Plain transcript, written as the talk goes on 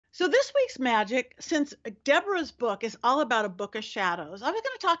So this week's magic, since Deborah's book is all about a book of shadows, I was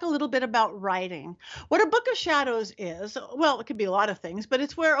going to talk a little bit about writing. What a book of shadows is, well, it could be a lot of things, but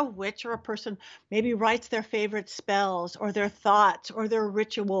it's where a witch or a person maybe writes their favorite spells or their thoughts or their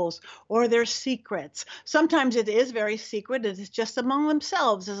rituals or their secrets. Sometimes it is very secret. It is just among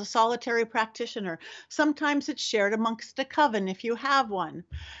themselves as a solitary practitioner. Sometimes it's shared amongst a coven if you have one.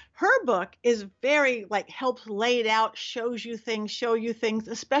 Her book is very like helps lay it out, shows you things, show you things,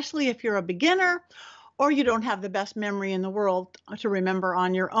 especially if you're a beginner or you don't have the best memory in the world to remember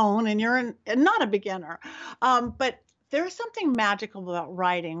on your own and and not a beginner. But there's something magical about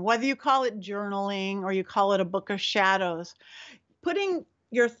writing, whether you call it journaling or you call it a book of shadows, putting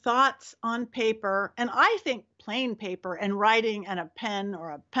your thoughts on paper. And I think plain paper and writing and a pen or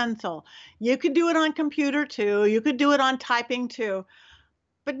a pencil. You could do it on computer too. You could do it on typing too.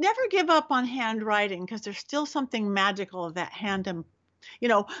 But never give up on handwriting because there's still something magical of that hand. And,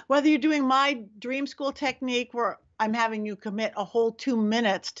 whether you're doing my dream school technique where I'm having you commit a whole 2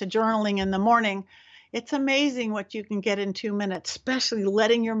 minutes to journaling in the morning, it's amazing what you can get in 2 minutes, especially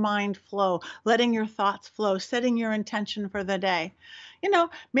letting your mind flow, letting your thoughts flow, setting your intention for the day.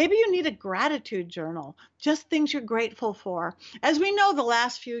 Maybe you need a gratitude journal, just things you're grateful for. As we know, the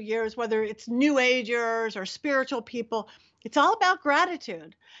last few years, whether it's New Agers or spiritual people, it's all about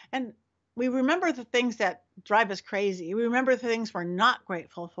gratitude. And we remember the things that drive us crazy. We remember the things we're not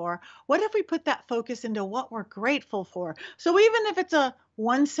grateful for. What if we put that focus into what we're grateful for? So even if it's a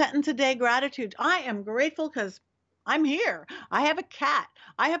 1 sentence a day gratitude, I am grateful because I'm here. I have a cat.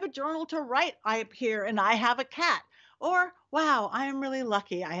 I have a journal to write. I'm here and I have a cat. Or, wow, I am really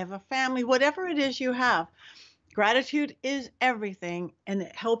lucky. I have a family, whatever it is you have. Gratitude is everything, and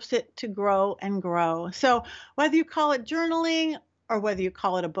it helps it to grow and grow. So whether you call it journaling or whether you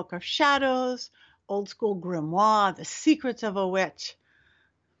call it a book of shadows, old school grimoire, the secrets of a witch,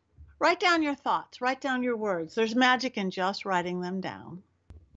 write down your thoughts, write down your words. There's magic in just writing them down.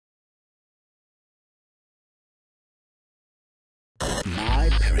 My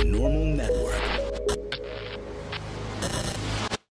Paranormal Network.